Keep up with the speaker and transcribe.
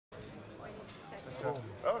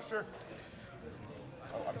Oh, sure.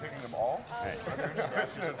 Oh, I'm taking them all? Right.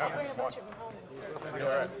 I'll bring a bunch of them home and serve All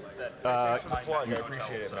right. Thanks for the plug. I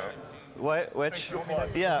appreciate it, man. What? Which?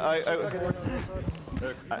 Yeah,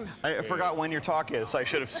 I forgot when your talk is. So I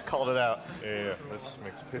should have called it out. Yeah. Let's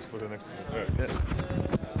make space for the next one.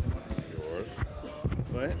 Yours.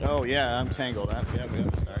 What? Oh yeah, I'm tangled up. Yep.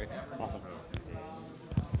 Sorry. Awesome.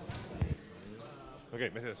 Okay,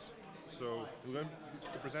 Matthias. So, who going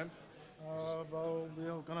to present? Well,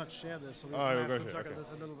 we're gonna share this, so we're we're gonna gonna have to share, juggle okay.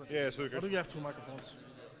 this a little bit. Yeah, so you Or do guys. you have two microphones?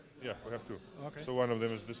 Yeah, we have two. Okay. So one of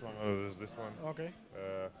them is this one, one of them is this one. Okay.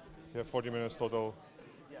 You have 40 minutes total,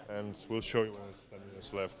 and we'll show you when it's 10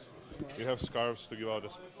 minutes left. You have scarves to give out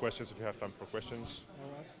as questions if you have time for questions. All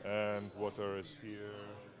right. And water is here.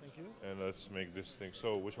 Thank you. And let's make this thing.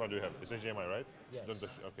 So which one do you have? It's HDMI, right? Yes. Okay, I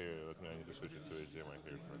need to switch it to HDMI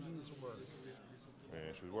here first. These work.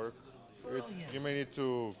 Yeah, it should work. You may need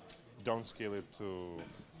to downscale it to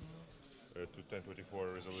 1024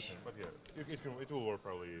 resolution, but yeah, it will work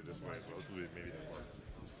probably this way as well. It will be maybe more.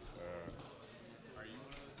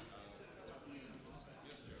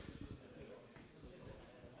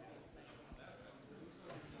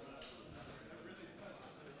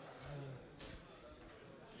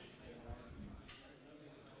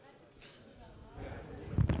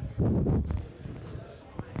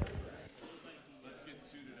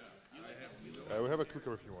 We have a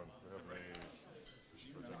clicker if you want. We have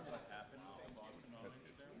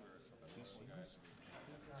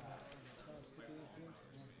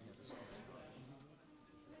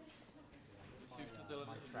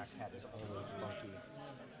My trackpad is always funky.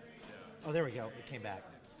 Oh, there we go. It came back.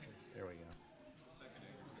 There we go.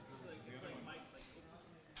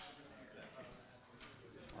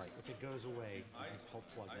 All right, if it goes away, you can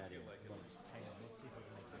plug that in. But hang on, let's see if we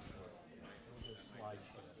can make this work. Those slides.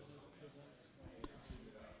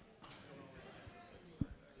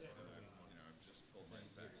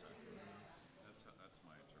 That's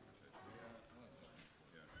my interpretation.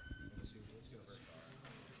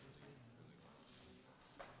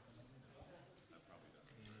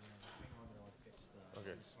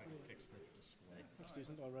 Okay. Fix the display. Looks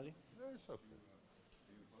decent already. Yeah, it's okay.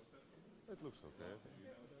 It looks okay. So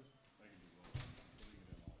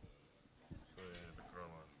yeah, the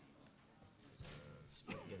chroma. Let's see if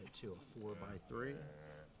we can get it to a 4x3.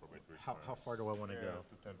 4x3. How far do I want to go?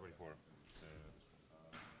 To 1024.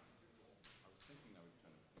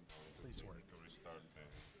 Please work. To restart the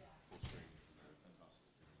full screen.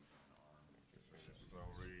 So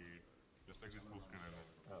just exit full screen and then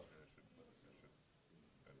full screen should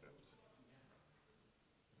adapt.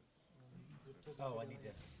 Oh, I need to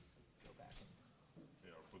go back.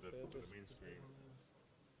 Yeah, or put that to the main screen.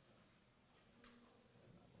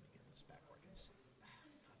 Let me get this back where I can see.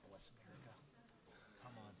 God bless America.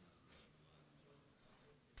 Come on.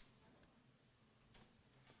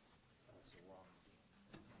 That's the wrong deal.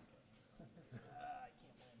 I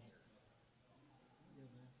can't win here.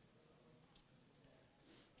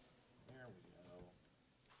 There we go.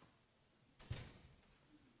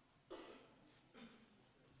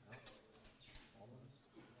 Almost.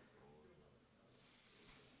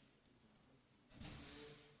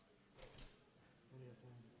 What do you have to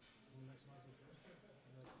maximize it first? That's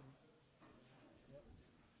good. Yep.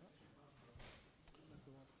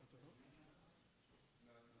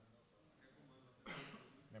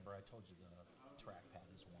 Remember, I told you the trackpad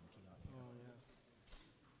is wonky on here. Oh, yeah.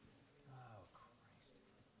 Oh, Christ.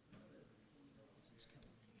 This is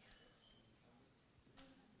killing me.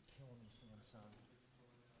 Killing me, Samsung.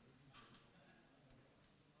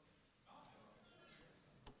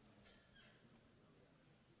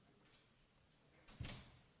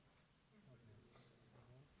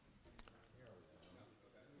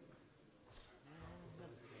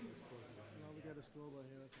 Now we got a scroll by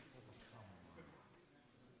here. That's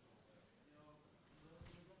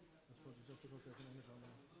probably just because there's an image on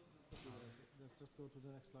there. Just go to the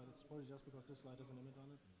next slide. It's probably just because this slide has an image on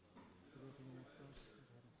it. Go to the next slide.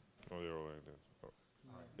 Oh, they're all like that. Oh.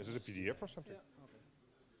 Is it a PDF or something? Yeah. Okay.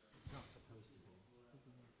 It's not supposed to be.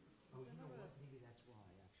 Oh, you know what? Maybe that's why,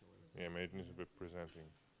 actually. Yeah, maybe it needs to be presenting.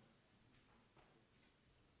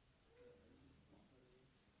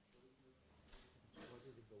 Why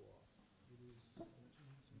did it go off?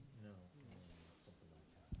 No, something else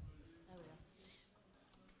happened. There we go.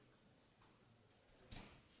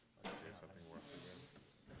 Okay, something works again.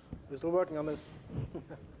 We're still working on this.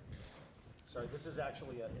 Sorry, this is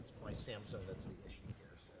actually it's my Samsung that's the issue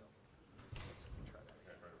here. So let's try that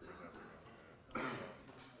again.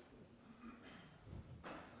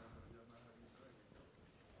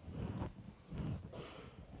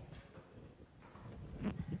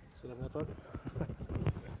 Still have network?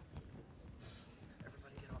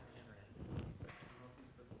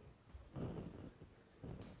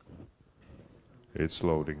 It's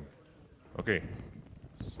loading. Okay,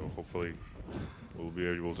 so hopefully we'll be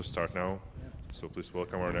able to start now. So please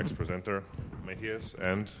welcome our next presenter, Matthias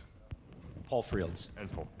and Paul Frields.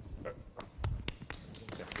 Paul.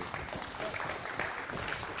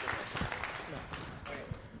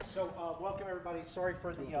 So welcome everybody. Sorry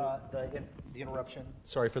for the interruption.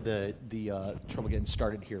 Sorry for the trouble getting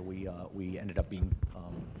started here. We ended up being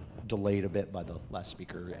delayed a bit by the last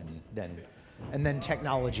speaker, and then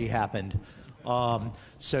technology happened.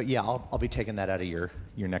 So yeah, I'll be taking that out of your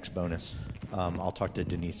next bonus. I'll talk to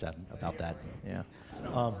Denise about that. Yeah.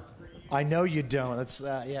 I know you don't. That's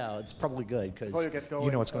yeah. It's probably good because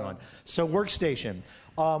you know what's going on. So Workstation.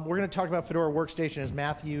 We're going to talk about Fedora Workstation. As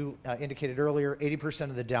Matthew indicated earlier,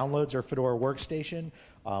 80% of the downloads are Fedora Workstation.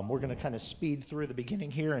 We're going to kind of speed through the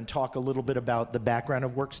beginning here and talk a little bit about the background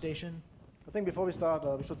of Workstation. I think before we start,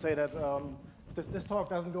 we should say that if this talk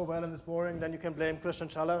doesn't go well and it's boring, then you can blame Christian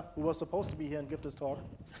Schaller, who was supposed to be here and give this talk.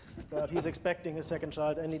 But he's expecting his second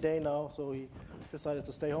child any day now, so he decided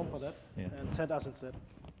to stay home for that and send us instead.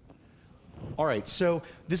 All right, so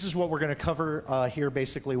this is what we're going to cover here,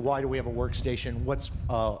 basically. Why do we have a workstation?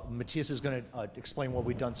 Matthias is going to explain what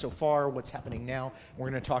we've done so far, what's happening now. We're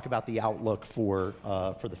going to talk about the outlook for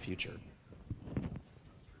the future.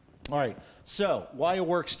 All right, so why a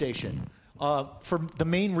workstation? The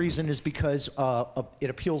main reason is because it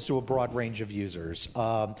appeals to a broad range of users.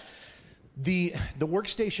 The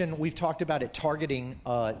workstation, we've talked about it targeting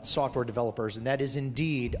software developers, and that is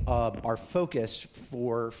indeed our focus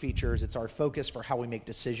for features. It's our focus for how we make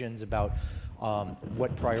decisions about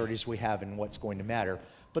what priorities we have and what's going to matter.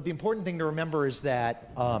 But the important thing to remember is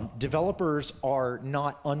that developers are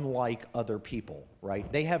not unlike other people, right?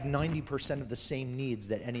 They have 90% of the same needs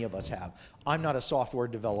that any of us have. I'm not a software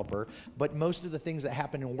developer, but most of the things that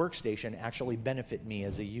happen in Workstation actually benefit me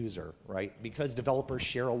as a user, right? Because developers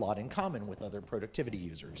share a lot in common with other productivity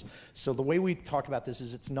users. So the way we talk about this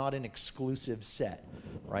is it's not an exclusive set,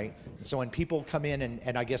 right? So when people come in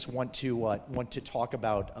and I guess want to talk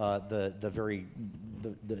about the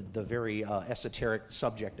very esoteric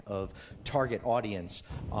subject of target audience,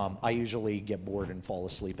 I usually get bored and fall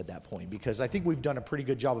asleep at that point, because I think we've done a pretty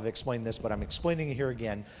good job of explaining this, but I'm explaining it here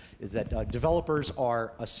again, is that developers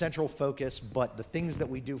are a central focus, but the things that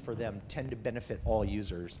we do for them tend to benefit all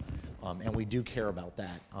users, and we do care about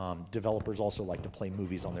that. Developers also like to play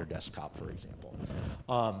movies on their desktop, for example.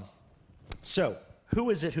 So who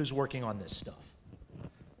is it who's working on this stuff?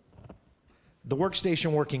 The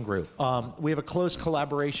Workstation Working Group. We have a close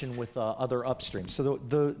collaboration with other upstreams. So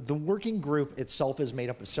the working group itself is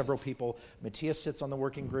made up of several people. Matthias sits on the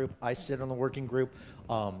working group. I sit on the working group.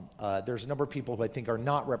 There's a number of people who I think are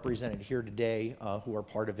not represented here today who are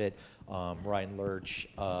part of it. Ryan Lurch,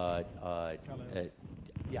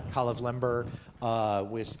 Kalev Lember,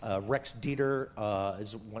 with Rex Dieter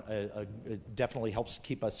definitely helps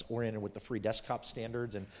keep us oriented with the free desktop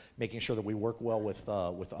standards and making sure that we work well with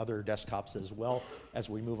other desktops as well as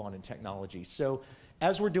we move on in technology. So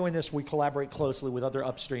as we're doing this, we collaborate closely with other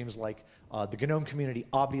upstreams like the GNOME community,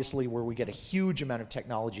 obviously, where we get a huge amount of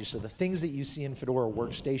technology. So the things that you see in Fedora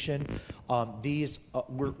Workstation,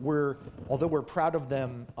 although we're proud of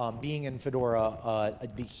them being in Fedora, a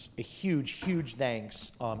huge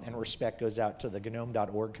thanks and respect goes out to the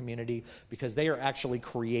GNOME.org community, because they are actually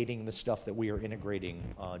creating the stuff that we are integrating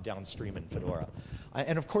downstream in Fedora.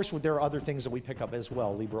 And of course, there are other things that we pick up as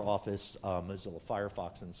well, LibreOffice, Mozilla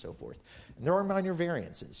Firefox, and so forth. And there are minor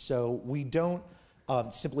variances. So we don't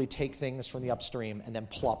simply take things from the upstream and then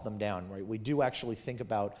plop them down, right? We do actually think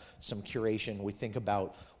about some curation. We think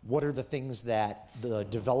about what are the things that the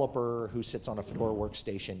developer who sits on a Fedora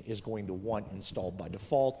workstation is going to want installed by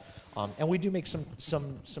default. And we do make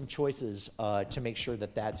some choices to make sure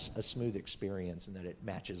that that's a smooth experience and that it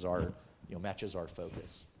matches our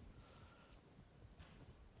focus.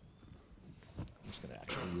 I'm just going to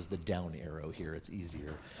actually use the down arrow here. It's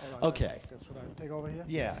easier. Right, okay. Should I take over here?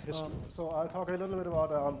 Yeah. So I'll talk a little bit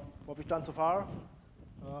about what we've done so far.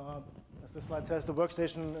 As the slide says, the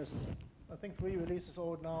workstation is, I think, 3 releases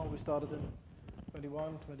old now. We started in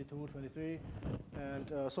 21, 22, 23.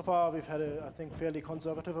 And so far, we've had a, I think, fairly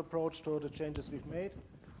conservative approach to the changes we've made.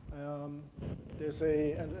 There's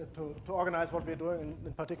to organize what we're doing,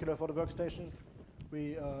 in particular for the workstation,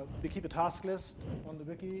 we keep a task list on the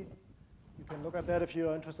wiki. You can look at that if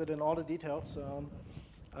you're interested in all the details.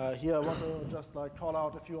 Here I want to just call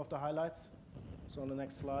out a few of the highlights. So on the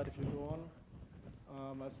next slide, if you go on.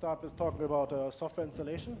 I'll start with talking about software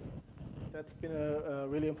installation. That's been a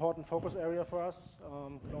really important focus area for us.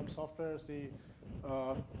 GNOME Software is the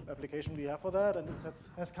the application we have for that, and it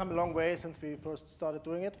has come a long way since we first started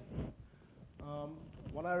doing it.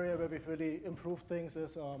 One area where we've really improved things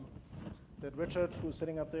is that Richard, who's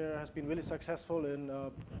sitting up there, has been really successful in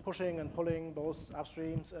pushing and pulling both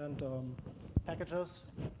upstreams and packages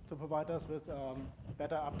to provide us with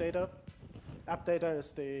better app data. App data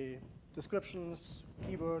is the descriptions,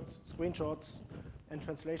 keywords, screenshots, and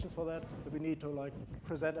translations for that we need to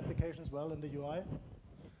present applications well in the UI.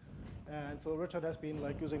 And so Richard has been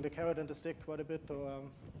using the carrot and the stick quite a bit to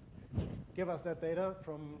give us that data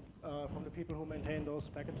from the people who maintain those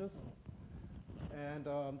packages. And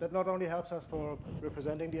that not only helps us for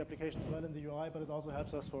representing the applications well in the UI, but it also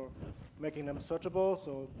helps us for making them searchable.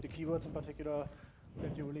 So the keywords in particular,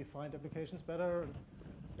 that you really find applications better.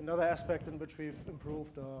 Another aspect in which we've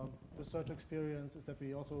improved the search experience is that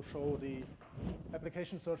we also show the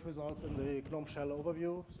application search results in the GNOME shell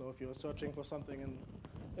overview. So if you're searching for something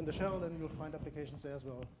in the shell, then you'll find applications there as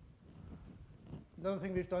well. Another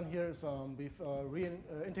thing we've done here is we've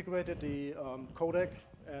integrated the codec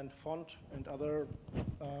and font and other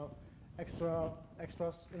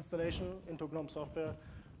extras installation into GNOME software.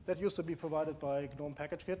 That used to be provided by GNOME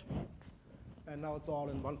Package Kit. And now it's all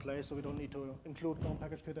in one place, so we don't need to include GNOME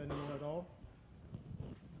Package Kit anymore at all.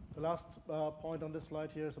 The last point on this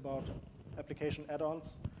slide here is about application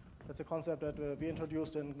add-ons. That's a concept that we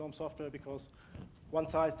introduced in GNOME software because one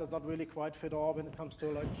size does not really quite fit all when it comes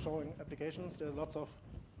to showing applications. There are lots of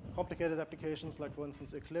complicated applications, like for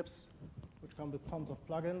instance Eclipse, which come with tons of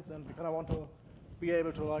plugins, and we kind of want to be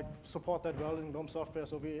able to support that well in GNOME software,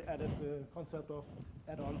 so we added the concept of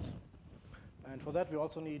add-ons. And for that we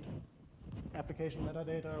also need application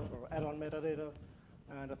metadata or add-on metadata,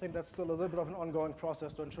 and I think that's still a little bit of an ongoing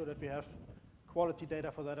process to ensure that we have quality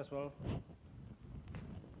data for that as well.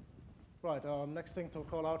 Right, next thing to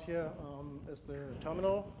call out here is the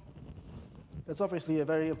terminal. That's obviously a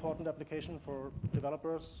very important application for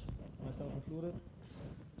developers, myself included.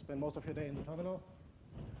 Spend most of your day in the terminal.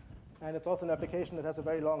 And it's also an application that has a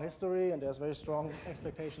very long history, and there's very strong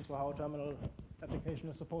expectations for how a terminal application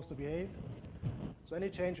is supposed to behave. So any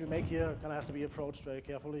change we make here kind of has to be approached very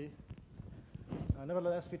carefully.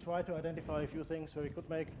 Nevertheless, we try to identify a few things where we could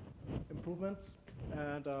make improvements.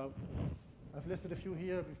 And I've listed a few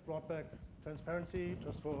here. We've brought back transparency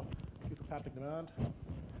just for due to public demand.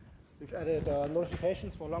 We've added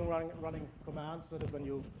notifications for long-running commands. That is when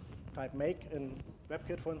you type make in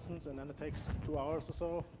WebKit, for instance, and then it takes 2 hours or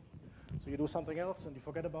so. So you do something else and you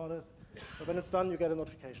forget about it. But when it's done, you get a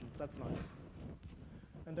notification. That's nice.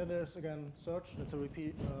 And then there's, again, search. That's a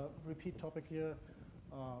repeat topic here.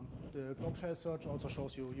 The GNOME shell search also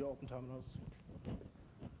shows you your open terminals.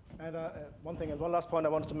 And one last point I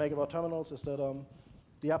wanted to make about terminals is that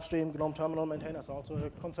the upstream GNOME terminal maintainers are also a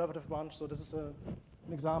conservative bunch. So this is an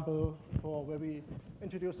example for where we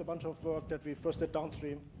introduced a bunch of work that we first did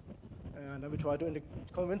downstream. And then we tried to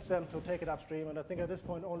convince them to take it upstream. And I think at this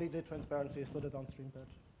point only the transparency is still the downstream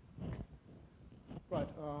patch. Right,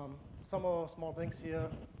 some more small things here.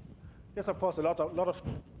 Yes, of course, a lot of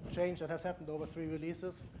change that has happened over 3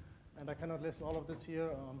 releases. And I cannot list all of this here.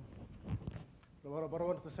 What I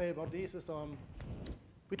wanted to say about these is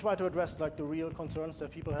we try to address the real concerns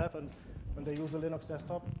that people have and when they use a Linux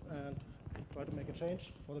desktop and try to make a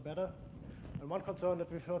change for the better. And one concern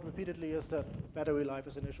that we've heard repeatedly is that battery life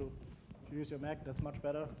is an issue. If you use your Mac, that's much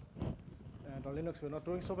better. And on Linux, we're not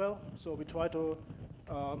doing so well. So we try to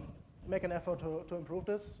make an effort to improve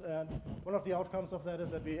this. And one of the outcomes of that is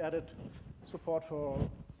that we added support for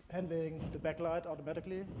handling the backlight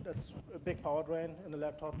automatically. That's a big power drain in the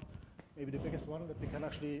laptop. Maybe the biggest one that we can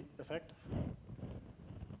actually affect.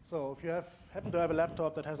 So if you happen to have a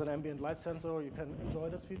laptop that has an ambient light sensor, you can enjoy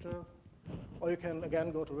this feature. Or you can,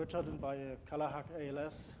 again, go to Richard and buy a Color Hack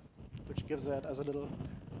ALS, which gives that as a little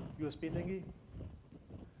USB thingy.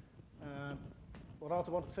 What I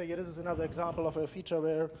also want to say here, this is another example of a feature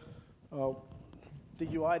where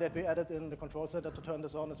the UI that we added in the control center to turn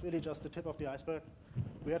this on is really just the tip of the iceberg.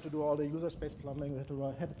 We had to do all the user space plumbing. We had to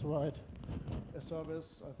write a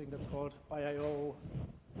service, I think that's called IIO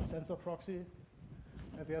sensor proxy.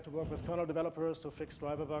 And we had to work with kernel developers to fix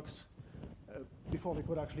driver bugs before we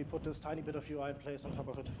could actually put this tiny bit of UI in place on top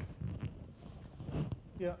of it.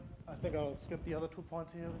 Yeah, I think I'll skip the other 2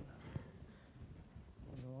 points here.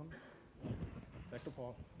 Go on. Back to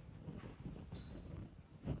Paul.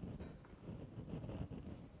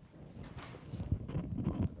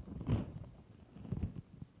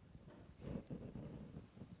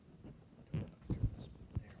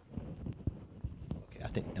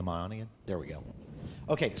 Am I on again? There we go.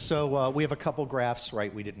 Okay, so we have a couple graphs,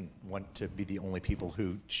 right? We didn't want to be the only people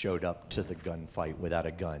who showed up to the gunfight without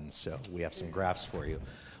a gun, so we have some graphs for you.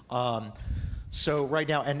 So right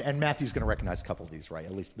now, and Matthew's going to recognize a couple of these, right?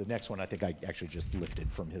 At least the next one I think I actually just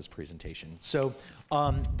lifted from his presentation. So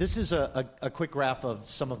this is a quick graph of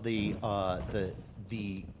some of the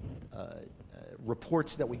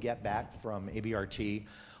reports that we get back from ABRT.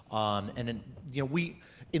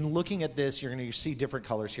 In looking at this, you're going to see different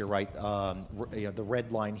colors here, right? The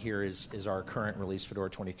red line here is our current release, Fedora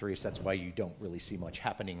 23, so that's why you don't really see much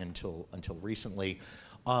happening until recently.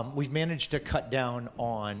 We've managed to cut down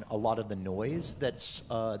on a lot of the noise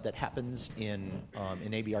that happens in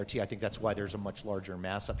ABRT. I think that's why there's a much larger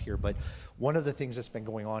mass up here. But one of the things that's been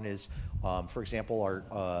going on is, for example,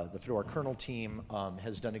 the Fedora kernel team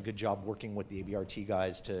has done a good job working with the ABRT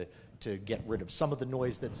guys to get rid of some of the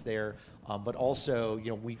noise that's there. But also,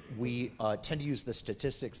 we tend to use the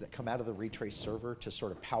statistics that come out of the retrace server to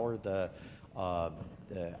sort of power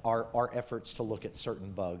our efforts to look at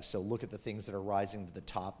certain bugs. So look at the things that are rising to the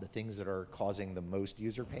top, the things that are causing the most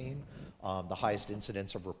user pain, the highest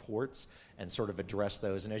incidence of reports, and sort of address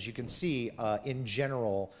those. And as you can see, in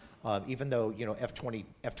general, even though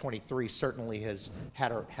F23 certainly has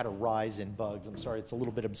had a rise in bugs. I'm sorry, it's a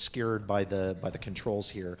little bit obscured by the controls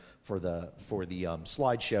here for the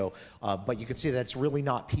slideshow, but you can see that it's really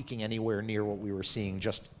not peaking anywhere near what we were seeing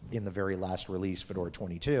just in the very last release, Fedora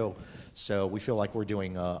 22. So we feel like we're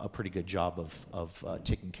doing a pretty good job of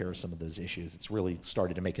taking care of some of those issues. It's really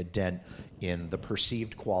started to make a dent in the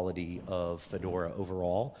perceived quality of Fedora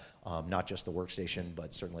overall, not just the workstation,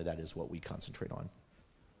 but certainly that is what we concentrate on.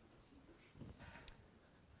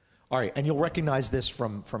 All right, and you'll recognize this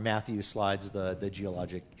from Matthew's slides, the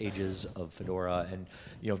geologic ages of Fedora. And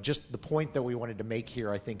just the point that we wanted to make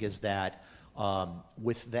here, I think, is that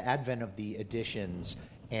with the advent of the additions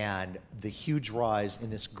and the huge rise in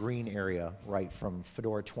this green area, right, from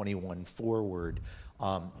Fedora 21 forward,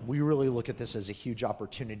 we really look at this as a huge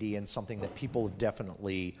opportunity and something that people have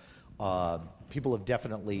definitely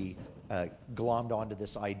glommed onto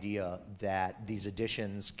this idea that these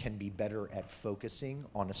additions can be better at focusing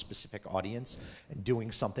on a specific audience and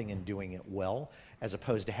doing something and doing it well, as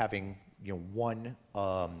opposed to having one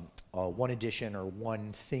edition or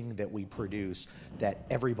one thing that we produce that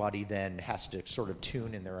everybody then has to sort of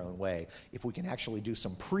tune in their own way. If we can actually do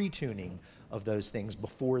some pre-tuning of those things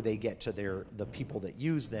before they get to the people that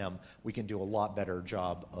use them, we can do a lot better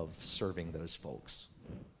job of serving those folks.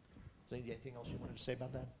 So anything else you wanted to say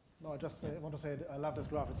about that? No, I just want to say I love this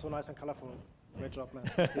graph. It's so nice and colorful. Great job, man.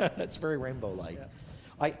 It's very rainbow-like.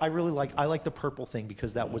 Yeah. I really like the purple thing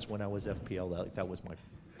because that was when I was FPL.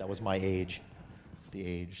 That was my age, the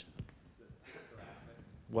age.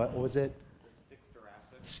 What was it?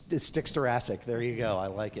 Sticks Jurassic. There you go. I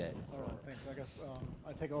like it. All right, thanks. I guess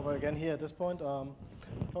I take over again here at this point,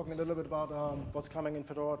 talking a little bit about what's coming in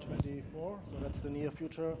Fedora 24. So that's the near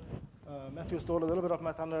future. Matthew stole a little bit of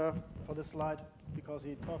my thunder for this slide because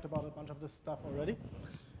he talked about a bunch of this stuff already.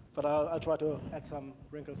 But I'll try to add some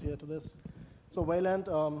wrinkles here to this. So Wayland,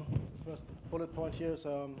 first bullet point here, is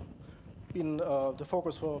been the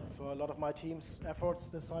focus for a lot of my team's efforts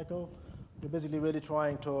this cycle. We're basically really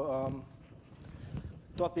trying to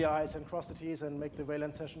dot the I's and cross the T's and make the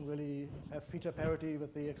Wayland session really have feature parity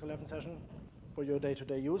with the X11 session for your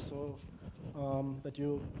day-to-day use, so that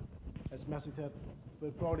you, as Matthew said,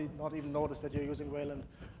 will probably not even notice that you're using Wayland.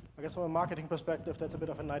 I guess from a marketing perspective, that's a bit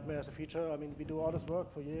of a nightmare as a feature. I mean, we do all this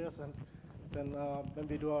work for years, and then when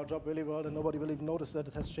we do our job really well, then nobody will even notice that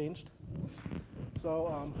it has changed.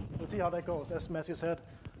 So we'll see how that goes. As Matthew said,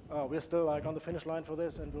 we're still on the finish line for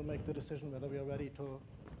this, and we'll make the decision whether we are ready to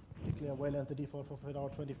declare Wayland the default for Fedora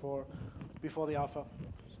 24 before the alpha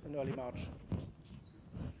in early March.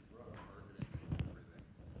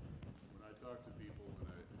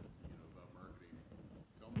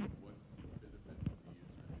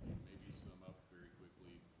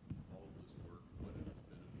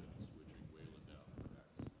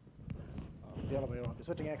 The other way around. We're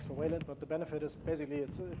switching X for Wayland, but the benefit is basically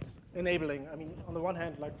it's enabling. I mean, on the one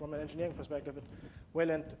hand, from an engineering perspective,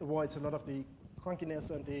 Wayland avoids a lot of the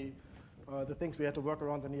clunkiness and the things we had to work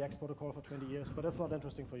around in the X protocol for 20 years, but that's not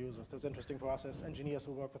interesting for users. That's interesting for us as engineers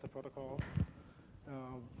who work with the protocol.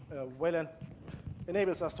 Wayland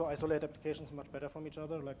enables us to isolate applications much better from each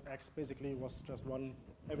other. Like X basically was just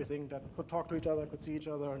everything that could talk to each other, could see each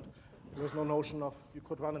other, and there was no notion of you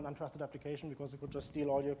could run an untrusted application because it could just steal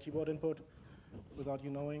all your keyboard input without you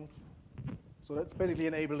knowing. So that's basically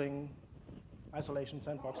enabling isolation,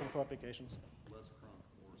 sandboxing for applications. Less crunk,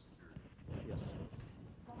 more security. Yes.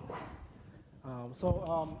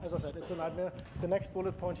 As I said, it's a nightmare. The next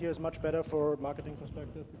bullet point here is much better for marketing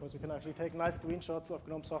perspective because you can actually take nice screenshots of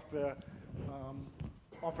GNOME software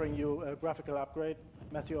offering you a graphical upgrade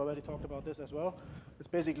Matthew already talked about this as well. It's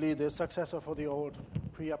basically the successor for the old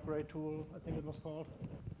pre-upgrade tool, I think it was called.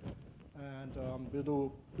 And we'll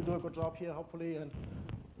do a good job here, hopefully. And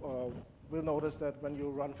we'll notice that when you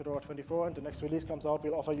run Fedora 24 and the next release comes out,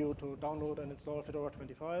 we'll offer you to download and install Fedora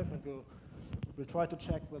 25. And we'll try to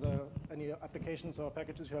check whether any applications or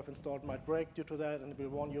packages you have installed might break due to that, and we'll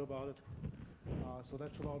warn you about it. So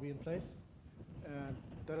that should all be in place. And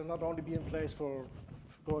that'll not only be in place for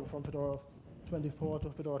going from Fedora 24 to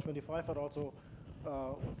Fedora 25, but also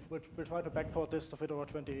we'll try to backport this to Fedora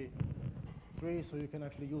 23, so you can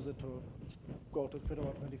actually use it to go to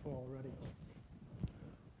Fedora 24 already.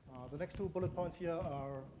 The next two bullet points here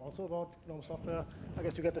are also about GNOME software. I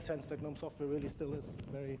guess you get the sense that GNOME software really still is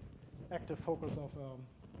a very active focus of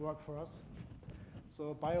work for us.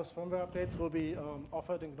 So BIOS firmware updates will be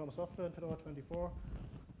offered in GNOME software in Fedora 24.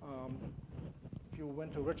 If you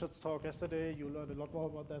went to Richard's talk yesterday, you learned a lot more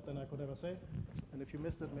about that than I could ever say. And if you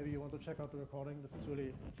missed it, maybe you want to check out the recording. This is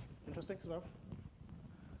really interesting stuff.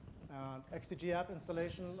 XDG app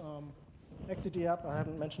installation. XDG app, I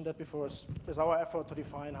haven't mentioned that before, is our effort to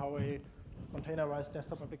define how a containerized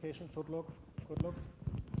desktop application could look.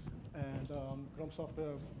 And GNOME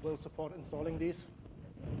software will support installing these.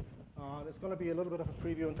 It's going to be a little bit of a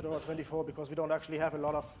preview in Fedora 24 because we don't actually have a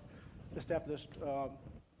lot of established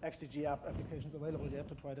XDG app applications available yet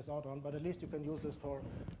to try this out on, but at least you can use this for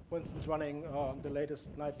instance, running the latest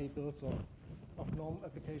nightly builds of GNOME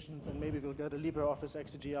applications, and maybe we'll get a LibreOffice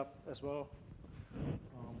XDG app as well.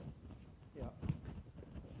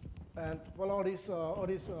 And well, all these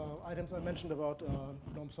items I mentioned about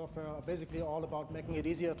GNOME software are basically all about making it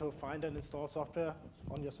easier to find and install software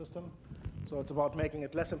on your system. So it's about making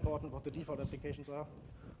it less important what the default applications are,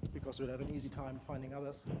 because we'll have an easy time finding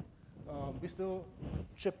others. We still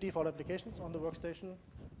ship default applications on the workstation,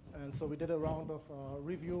 and so we did a round of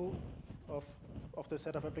review of the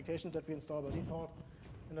set of applications that we install by default.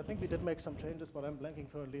 And I think we did make some changes, but I'm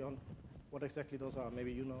blanking currently on what exactly those are.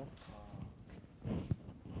 Maybe you know.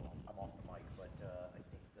 I'm off the mic, but I think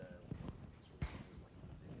the sort of music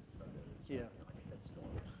and photos. Yeah. I think that's still.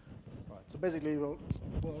 Right. So basically, we'll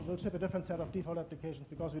ship a different set of default applications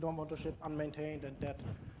because we don't want to ship unmaintained and dead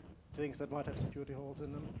things that might have security holes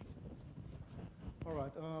in them. All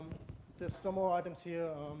right. There's some more items here.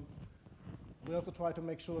 We also try to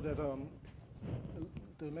make sure that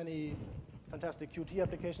the many fantastic Qt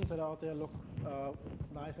applications that are out there look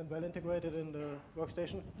nice and well integrated in the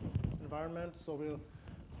workstation environment. So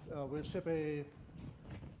we'll ship a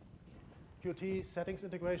Qt settings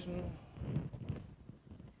integration.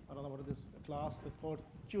 I don't know what it is, a class that's called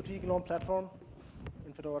Qt GNOME Platform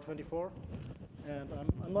in Fedora 24. And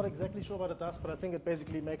I'm not exactly sure what it does, but I think it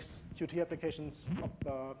basically makes Qt applications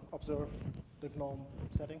observe the GNOME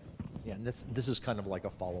settings. Yeah, and this is kind of like a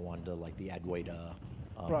follow-on to like the Adwaita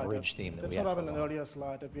bridge theme that we had. had. That showed up in an earlier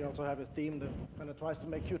slide that we also have a theme that kind of tries to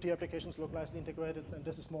make Qt applications look nicely integrated, and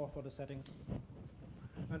this is more for the settings.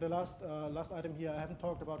 And the last item here, I haven't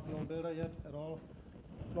talked about GNOME Builder yet at all.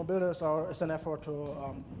 GNOME Builder is an effort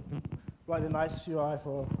to write a nice UI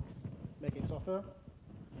for making software.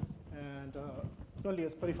 And currently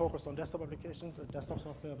it's pretty focused on desktop applications and desktop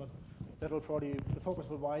software, but that will probably, the focus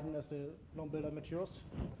will widen as the GNOME Builder matures.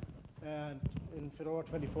 And in Fedora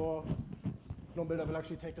 24, GNOME Builder will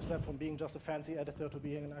actually take the step from being just a fancy editor to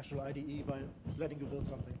being an actual IDE by letting you build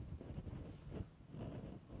something.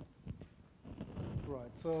 Right,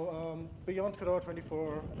 so beyond Fedora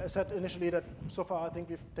 24, I said initially that so far I think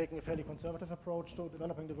we've taken a fairly conservative approach to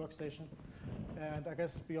developing the workstation. And I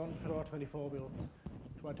guess beyond Fedora 24, we'll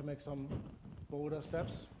try to make some bolder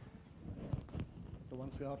steps. The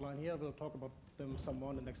ones we outline here, we'll talk about them some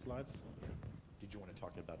more in the next slides. Did you want to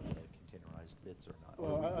talk about the containerized bits or not?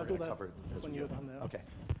 Well, or I'll do that cover it as when we you're go? done there. Okay.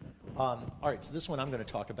 All right, so this one I'm going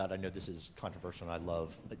to talk about. I know this is controversial, and I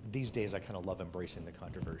love, these days I kind of love embracing the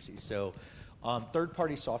controversy. So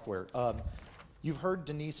third-party software. You've heard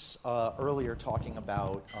Denise earlier talking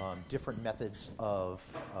about different methods of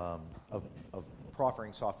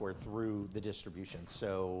proffering software through the distribution.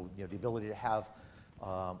 So the ability to have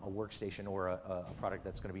a workstation or a product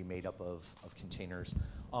that's going to be made up of containers.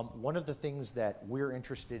 One of the things that we're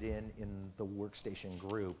interested in the workstation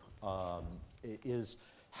group is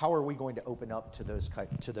how are we going to open up to those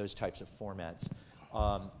types of formats.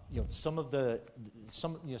 Some of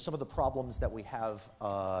the problems that we have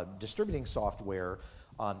distributing software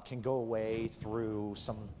can go away through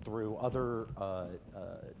other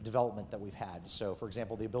development that we've had. So, for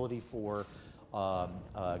example, the ability for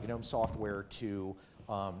GNOME software to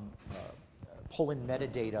pull in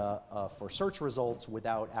metadata for search results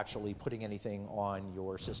without actually putting anything on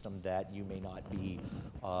your system that you may not be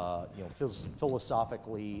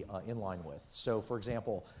philosophically in line with. So for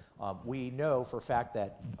example, we know for a fact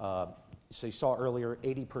that, so you saw earlier,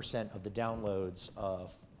 80% of the downloads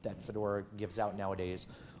that Fedora gives out nowadays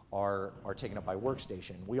are taken up by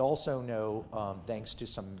Workstation. We also know, thanks to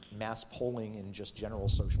some mass polling in just general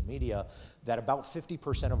social media, that about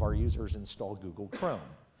 50% of our users install Google Chrome.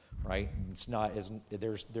 Right? It's not as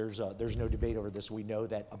there's no debate over this. We know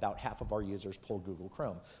that about half of our users pull Google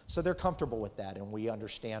Chrome, so they're comfortable with that, and we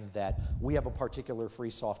understand that we have a particular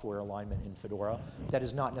free software alignment in Fedora that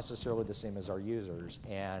is not necessarily the same as our users,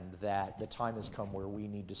 and that the time has come where we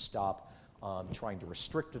need to stop trying to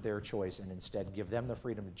restrict their choice and instead give them the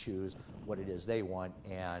freedom to choose what it is they want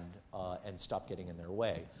and stop getting in their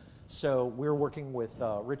way. So we're working with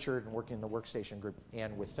Richard and working in the Workstation group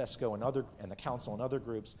and with FESCO and the council and other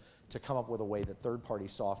groups to come up with a way that third-party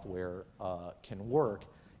software can work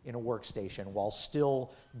in a workstation while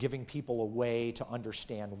still giving people a way to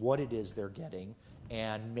understand what it is they're getting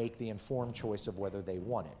and make the informed choice of whether they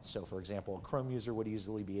want it. So for example, a Chrome user would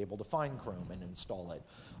easily be able to find Chrome and install it.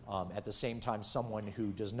 At the same time, someone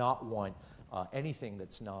who does not want anything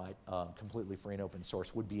that's not completely free and open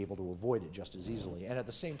source would be able to avoid it just as easily. And at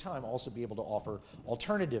the same time, also be able to offer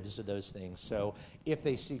alternatives to those things. So if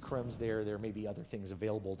they see Chrome's there may be other things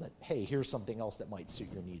available that, hey, here's something else that might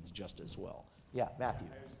suit your needs just as well. Yeah, Matthew.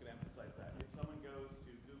 I was just going to emphasize that. If someone goes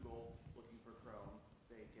to Google looking for Chrome,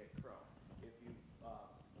 they get Chrome. If you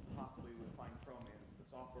possibly would find Chrome in the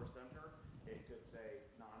Software Center, it could say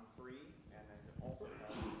non-free, and then it could also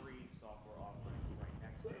have free software offerings right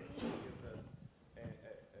next to it. So it gives us an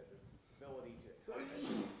ability to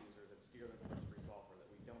help users and steer them towards free software that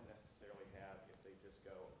we don't necessarily have if they just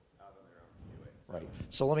go out on their own to do it. So Right.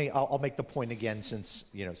 So I'll make the point again since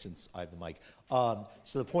I have the mic.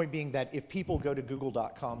 So the point being that if people go to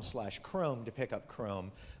google.com/Chrome to pick up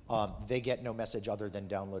Chrome, they get no message other than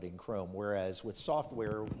downloading Chrome. Whereas with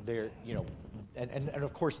software, and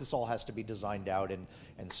of course this all has to be designed out and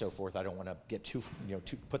so forth. I don't want to get to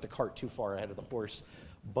put the cart too far ahead of the horse.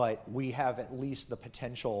 But we have at least the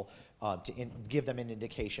potential to give them an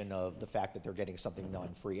indication of the fact that they're getting something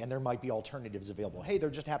non-free, and there might be alternatives available. Hey,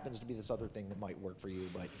 there just happens to be this other thing that might work for you,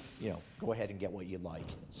 but go ahead and get what you like.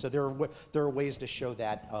 So there are ways to show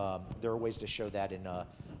that. There are ways to show that in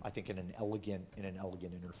I think in an elegant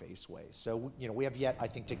interface way. So we have yet, I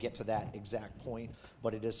think, to get to that exact point,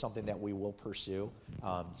 but it is something that we will pursue.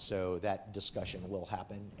 So that discussion will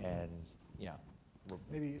happen, and yeah.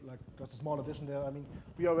 Maybe like just a small addition there. I mean,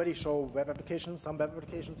 we already show some web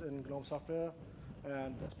applications in GNOME software,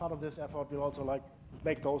 and as part of this effort, we'll also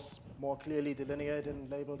make those more clearly delineated and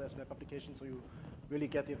labeled as web applications, so you really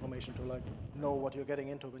get the information to know what you're getting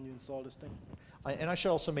into when you install this thing. And I should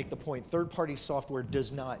also make the point, third-party software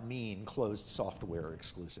does not mean closed software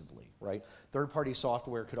exclusively, right? Third-party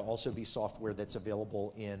software could also be software that's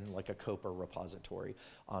available in like a COPA repository.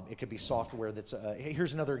 It could be software that's,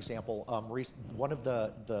 here's another example. One of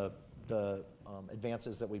the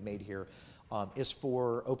advances that we made here is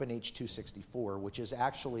for OpenH264, which is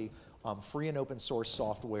actually free and open source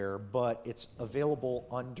software, but it's available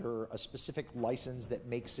under a specific license that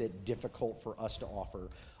makes it difficult for us to offer.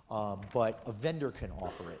 But a vendor can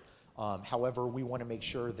offer it. However, we want to make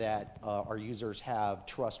sure that our users have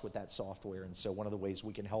trust with that software, and so one of the ways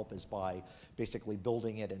we can help is by basically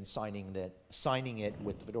building it and signing it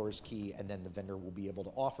with Fedora's key, and then the vendor will be able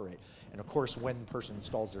to offer it. And of course, when the person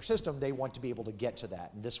installs their system, they want to be able to get to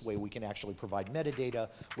that. And this way, we can actually provide metadata,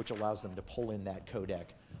 which allows them to pull in that codec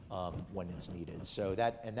when it's needed. So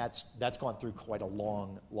that's gone through quite a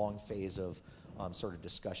long phase of sort of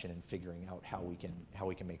discussion and figuring out how we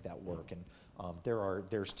can make that work. And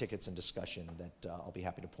there's tickets and discussion that I'll be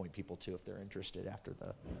happy to point people to if they're interested after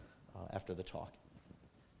the talk.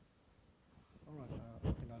 All right, I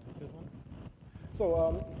think I'll take this one.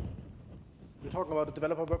 So we're talking about the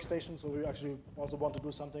developer workstation, so we actually also want to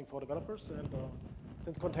do something for developers. And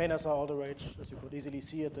since containers are all the rage, as you could easily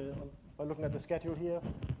see by looking at the schedule here,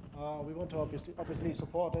 we want to obviously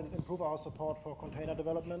support and improve our support for container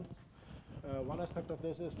development. One aspect of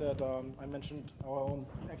this is that I mentioned our own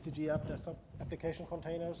XDG app desktop application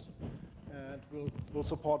containers, and we'll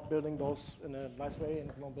support building those in a nice way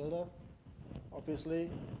in GNOME Builder, obviously.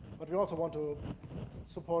 But we also want to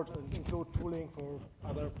support and include tooling for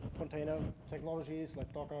other container technologies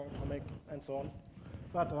like Docker, Atomic, and so on.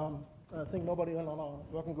 But I think nobody on our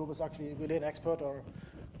working group is actually really an expert or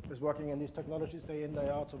is working in these technologies day in, day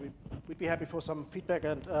out. So we'd be happy for some feedback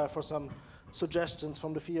and for some suggestions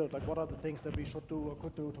from the field, like what are the things that we should do or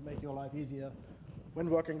could do to make your life easier when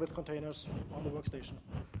working with containers on the workstation.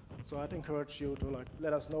 So I'd encourage you to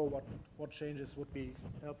let us know what changes would be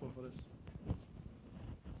helpful for this.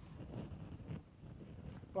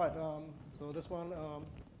 Right, so this one,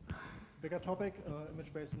 bigger topic,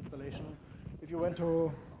 image-based installation. If you went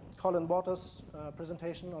to Colin Waters'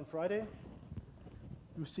 presentation on Friday,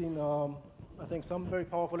 you've seen, I think, some very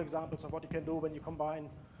powerful examples of what you can do when you combine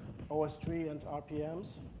OS3 and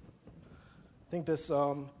RPMs. I think this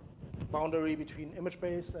boundary between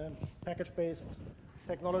image-based and package-based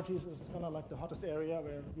technologies is kind of like the hottest area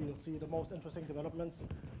where we will see the most interesting developments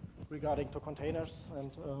regarding to containers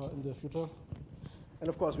and in the future. And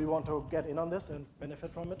of course, we want to get in on this and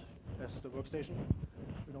benefit from it as the workstation.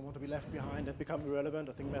 We don't want to be left behind and become irrelevant.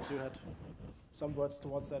 I think Matthew had some words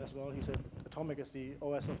towards that as well. He said Atomic is the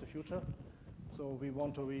OS of the future. So we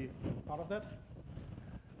want to be part of that.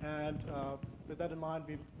 And with that in mind,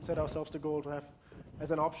 we set ourselves the goal to have, as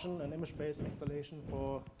an option, an image-based installation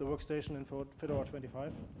for the workstation and for Fedora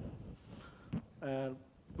 25. And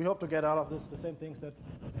we hope to get out of this the same things that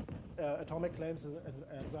Atomic claims as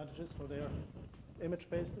advantages for their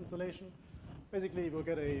image-based installation. Basically, we'll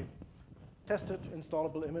get a tested,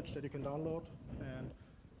 installable image that you can download, and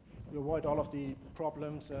you avoid all of the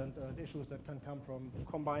problems and issues that can come from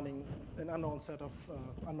combining an unknown set of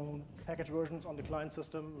unknown package versions on the client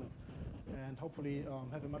system, and hopefully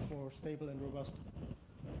have a much more stable and robust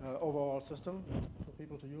overall system for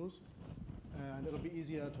people to use. And it'll be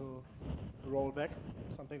easier to roll back,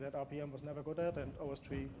 something that RPM was never good at, and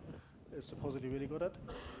OS3 is supposedly really good at.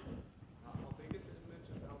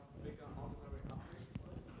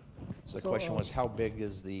 So the question was, how big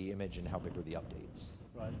is the image and how big are the updates?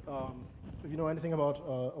 Right. If you know anything about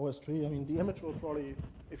OS3, I mean, the image will probably,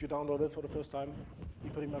 if you download it for the first time, be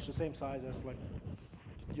pretty much the same size as like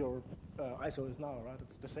your ISO is now, right?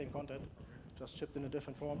 It's the same content, just shipped in a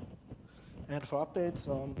different form. And for updates,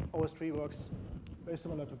 OS3 works very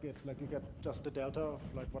similar to Git. Like you get just the delta of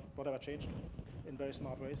like whatever changed in very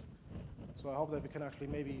smart ways. So I hope that we can actually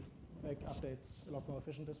maybe make updates a lot more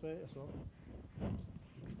efficient this way as well.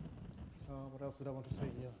 What else did I want to say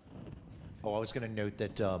here? Oh, I was going to note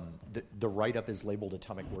that the write-up is labeled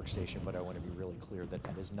Atomic Workstation, but I want to be really clear that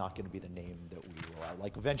that is not going to be the name that we will.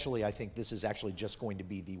 Like eventually, I think this is actually just going to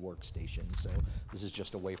be the workstation. So this is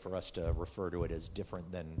just a way for us to refer to it as different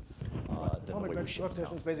than the way we ship it Workstation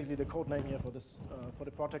out. is basically the code name here for this for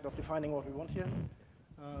the project of defining what we want here.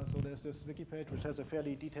 So there's this wiki page which has a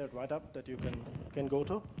fairly detailed write-up that you can go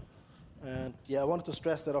to. And yeah, I wanted to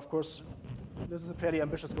stress that, of course, this is a fairly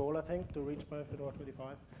ambitious goal, I think, to reach by Fedora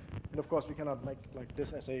 25. And of course, we cannot make like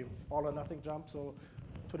this as a all or nothing jump. So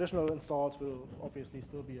traditional installs will obviously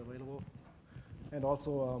still be available. And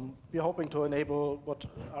also, we're hoping to enable what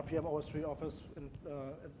RPM OS3 offers in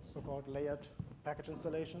so-called layered package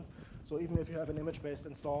installation. So even if you have an image-based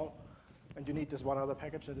install and you need this one other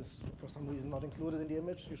package that is for some reason not included in the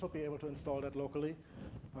image, you should be able to install that locally.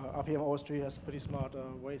 RPM OS3 has pretty smart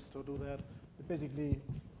ways to do that. It basically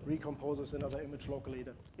recomposes another image locally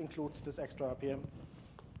that includes this extra RPM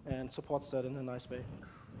and supports that in a nice way.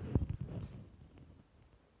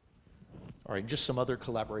 All right, just some other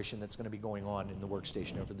collaboration that's going to be going on in the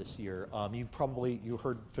workstation over this year. You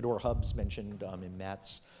heard Fedora Hubs mentioned in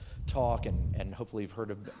Matt's talk, and hopefully you've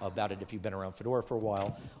heard about it if you've been around Fedora for a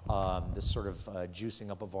while. This sort of juicing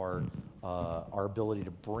up of our ability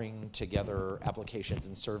to bring together applications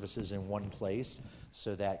and services in one place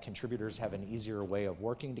so that contributors have an easier way of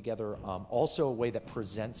working together. Also a way that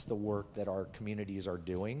presents the work that our communities are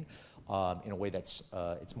doing in a way that's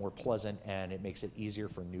it's more pleasant, and it makes it easier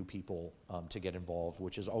for new people to get involved,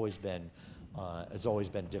 which has always been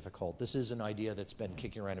difficult. This is an idea that's been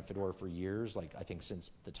kicking around in Fedora for years, like I think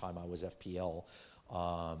since the time I was FPL,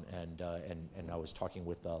 and I was talking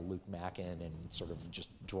with Luke Mackin and sort of just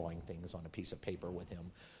drawing things on a piece of paper with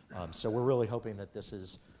him. So we're really hoping that this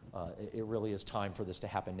is, it really is time for this to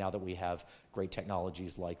happen now that we have great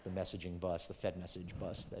technologies like the messaging bus, the Fed message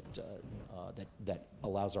bus that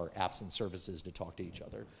allows our apps and services to talk to each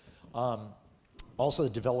other. Also the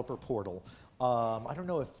developer portal. I don't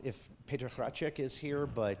know if Petr Hracek is here,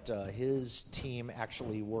 but his team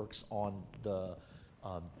actually works on the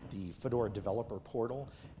Fedora developer portal,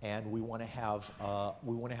 and we want to have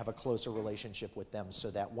a closer relationship with them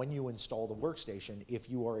so that when you install the workstation, if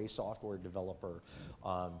you are a software developer,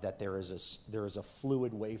 that there is a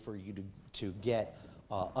fluid way for you to get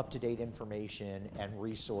up-to-date information and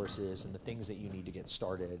resources and the things that you need to get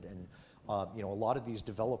started. And you know, a lot of these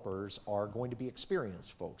developers are going to be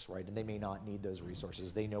experienced folks, right? And they may not need those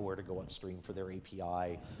resources. They know where to go upstream for their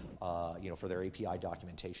API, you know, for their API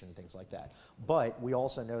documentation and things like that. But we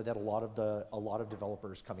also know that a lot of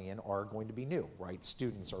developers coming in are going to be new, right?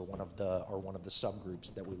 Students are one of the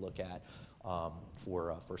subgroups that we look at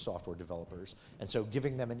for software developers. And so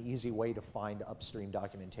giving them an easy way to find upstream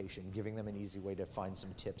documentation, giving them an easy way to find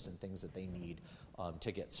some tips and things that they need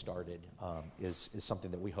to get started is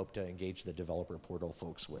something that we hope to engage the developer portal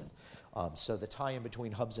folks with. So the tie-in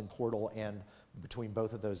between Hubs and Portal and between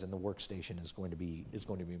both of those in the workstation is going to be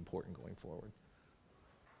important going forward.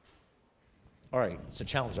 All right, so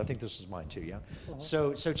challenge. I think this is mine too, yeah?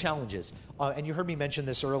 So challenges. And you heard me mention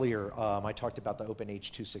this earlier. I talked about the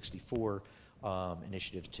OpenH264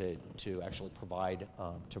 initiative to actually provide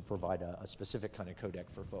a specific kind of codec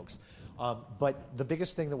for folks. But the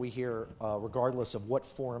biggest thing that we hear, regardless of what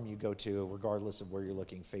forum you go to, regardless of where you're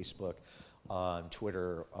looking, Facebook,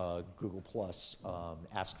 Twitter, Google+,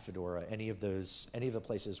 Ask Fedora, any of the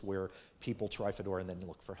places where people try Fedora and then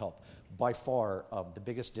look for help. By far, the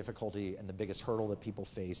biggest difficulty and the biggest hurdle that people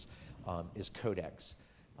face is codecs.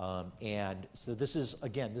 And so this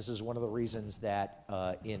is one of the reasons that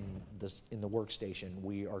in the workstation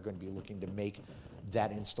we are going to be looking to make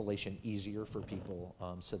that installation easier for people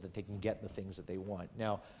so that they can get the things that they want.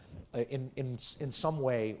 Now, in some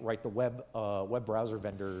way, right, the web browser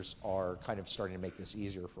vendors are kind of starting to make this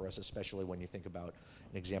easier for us, especially when you think about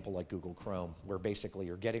an example like Google Chrome, where basically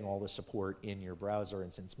you're getting all the support in your browser,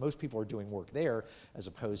 and since most people are doing work there, as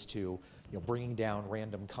opposed to bringing down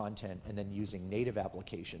random content and then using native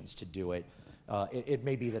applications to do it, it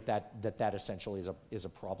may be that essentially is a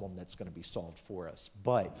problem that's going to be solved for us.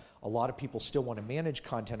 But a lot of people still want to manage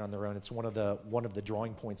content on their own. It's one of the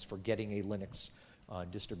drawing points for getting a Linux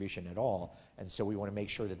distribution at all, and so we want to make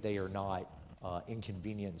sure that they are not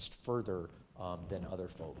inconvenienced further than other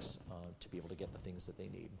folks to be able to get the things that they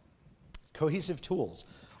need. Cohesive tools.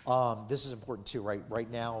 This is important too, right?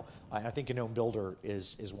 Right now, I think a GNOME Builder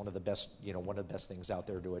is one of the best, things out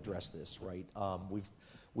there to address this, right?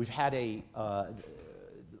 We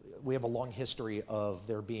have a long history of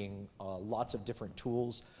there being lots of different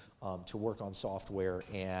tools to work on software,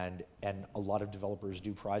 and a lot of developers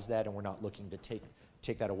do prize that, and we're not looking to take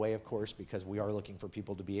that away, of course, because we are looking for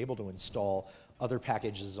people to be able to install other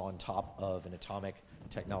packages on top of an Atomic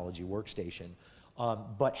technology workstation.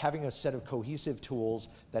 But having a set of cohesive tools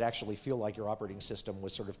that actually feel like your operating system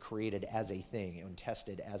was sort of created as a thing and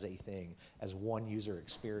tested as a thing, as one user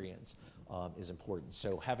experience, is important.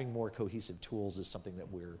 So having more cohesive tools is something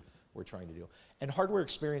that we're trying to do. And hardware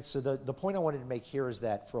experience, so the point I wanted to make here is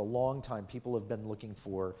that for a long time, people have been looking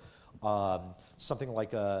for something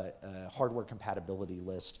like a hardware compatibility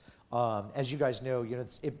list. As you guys know,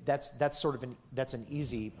 that's an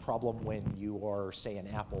easy problem when you are, say, an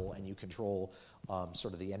Apple and you control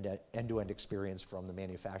sort of the end-to-end experience from the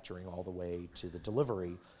manufacturing all the way to the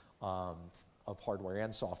delivery of hardware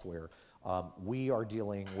and software. We are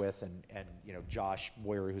dealing with, and Josh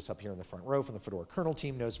Boyer, who's up here in the front row from the Fedora kernel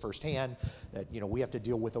team, knows firsthand that we have to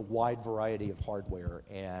deal with a wide variety of hardware,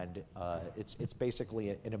 and it's basically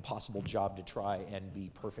an impossible job to try and be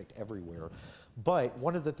perfect everywhere. But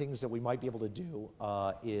one of the things that we might be able to do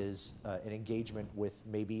is an engagement with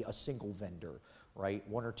maybe a single vendor, right?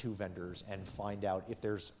 One or two vendors, and find out if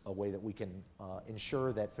there's a way that we can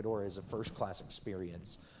ensure that Fedora is a first-class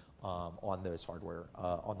experience on those hardware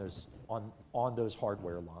on those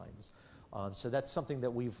hardware lines. So that's something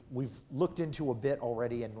that we've looked into a bit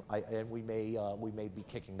already, and we may be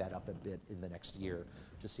kicking that up a bit in the next year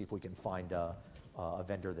to see if we can find a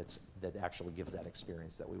vendor that actually gives that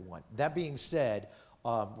experience that we want. That being said,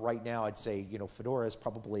 right now I'd say Fedora is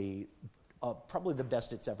probably the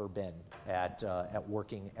best it's ever been at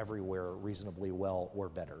working everywhere reasonably well or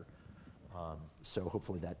better. So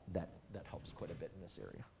hopefully that helps quite a bit in this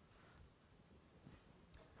area.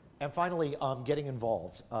 And finally, getting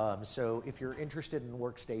involved. So if you're interested in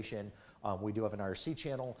Workstation, we do have an IRC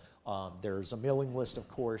channel. There's a mailing list, of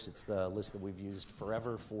course. It's the list that we've used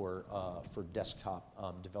forever for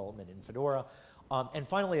desktop development in Fedora. And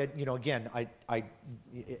finally, again,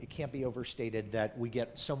 it can't be overstated that we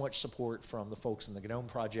get so much support from the folks in the GNOME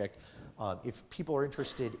project. If people are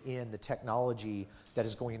interested in the technology that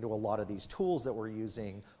is going into a lot of these tools that we're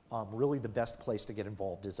using, really the best place to get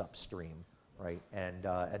involved is upstream. Right, and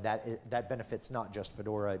that benefits not just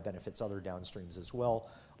Fedora, it benefits other downstreams as well.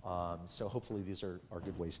 So hopefully these are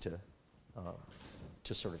good ways to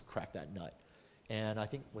sort of crack that nut. And I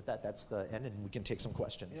think with that, that's the end, and we can take some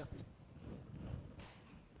questions. Yeah.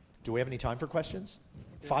 Do we have any time for questions?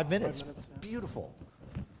 Yeah, 5 minutes. 5 minutes, yeah. Beautiful.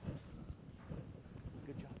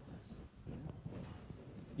 Good job, Liz.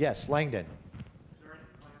 Yes, Langdon. Is there any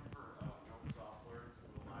plan for GNOME software to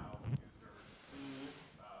allow users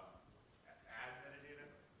to add metadata?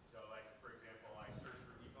 So, like, for example, I searched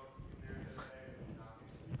for ebook in there yesterday, and not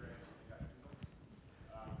in the got Google.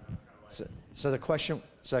 That's kind of like. So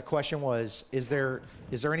the question was, is there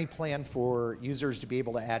any plan for users to be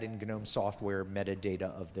able to add in GNOME software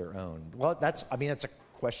metadata of their own? Well, that's a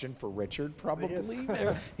question for Richard, probably.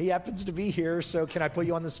 He happens to be here, so can I put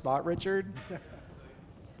you on the spot, Richard?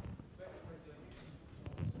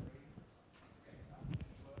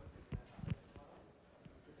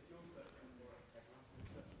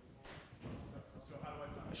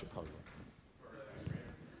 I should probably.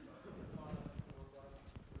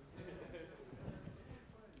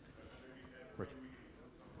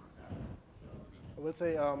 I would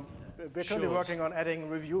say we're currently working on adding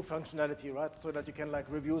review functionality, right? So that you can like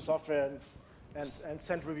review software and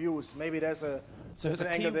send reviews. Maybe there's an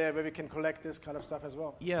angle there where we can collect this kind of stuff as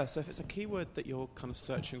well. Yeah, so if it's a keyword that you're kind of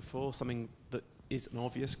searching for, something that is an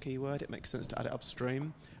obvious keyword, it makes sense to add it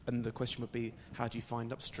upstream. And the question would be, how do you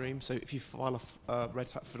find upstream? So if you file a Red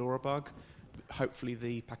Hat Fedora bug, hopefully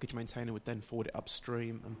the package maintainer would then forward it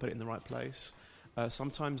upstream and put it in the right place.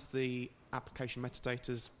 Sometimes the application metadata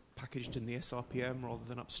is packaged in the SRPM rather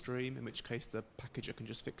than upstream, in which case the packager can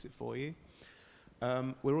just fix it for you.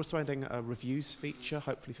 We're also adding a reviews feature,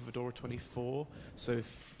 hopefully for Fedora 24. So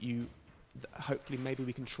if you, hopefully maybe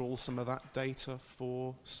we can trawl some of that data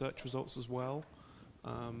for search results as well,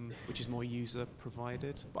 which is more user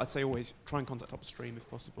provided. But I'd say always try and contact upstream if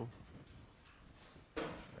possible.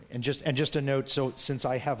 And just a note, so since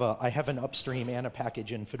I have an upstream and a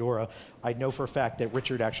package in Fedora, I know for a fact that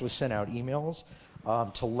Richard actually sent out emails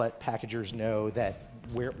to let packagers know that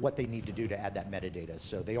what they need to do to add that metadata.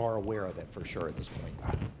 So they are aware of it for sure at this point.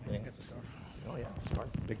 I think it's a scarf. Oh yeah, scarf,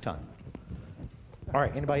 big time. All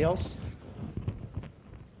right, anybody else?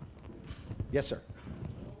 Yes, sir.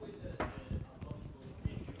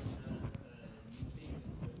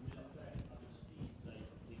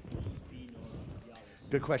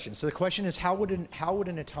 Good question. So the question is, how would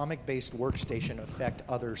an atomic-based workstation affect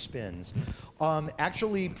other spins?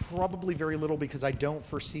 Actually, probably very little, because I don't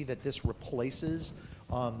foresee that this replaces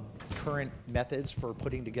current methods for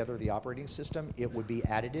putting together the operating system. It would be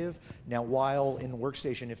additive. Now, while in the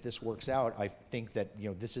workstation, if this works out, I think that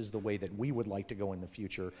this is the way that we would like to go in the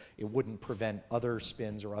future. It wouldn't prevent other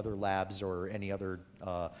spins or other labs or any other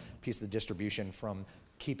piece of the distribution from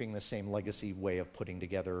keeping the same legacy way of putting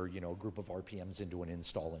together, a group of RPMs into an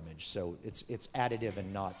install image. So it's additive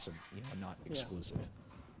and not not exclusive.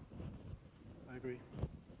 I agree.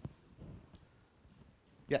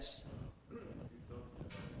 Yes.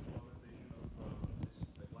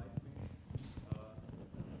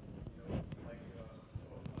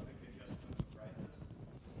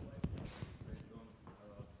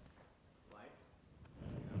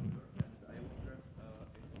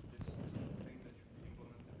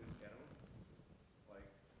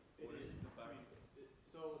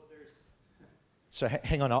 So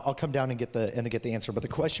hang on, I'll come down and get the answer. But the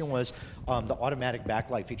question was, the automatic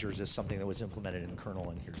backlight features is something that was implemented in kernel,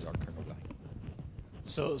 and here's our kernel guy.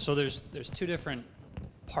 So there's two different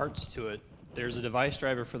parts to it. There's a device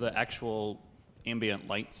driver for the actual ambient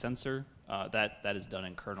light sensor. That is done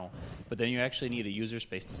in kernel. But then you actually need a user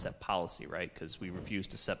space to set policy, right? Because we refuse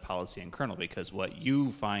to set policy in kernel, because what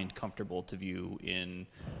you find comfortable to view in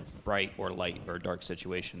bright or light or dark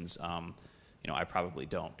situations, I probably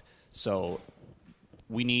don't. So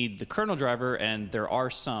we need the kernel driver, and there are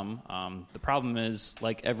some. The problem is,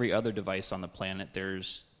 like every other device on the planet,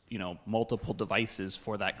 there's multiple devices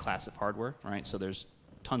for that class of hardware, right? So there's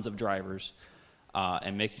tons of drivers,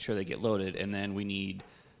 and making sure they get loaded. And then we need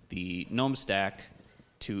the GNOME stack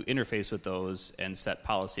to interface with those and set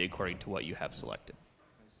policy according to what you have selected.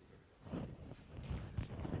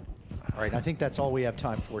 All right, I think that's all we have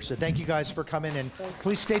time for. So thank you guys for coming, and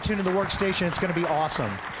please stay tuned to the workstation. It's going to be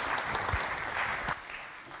awesome.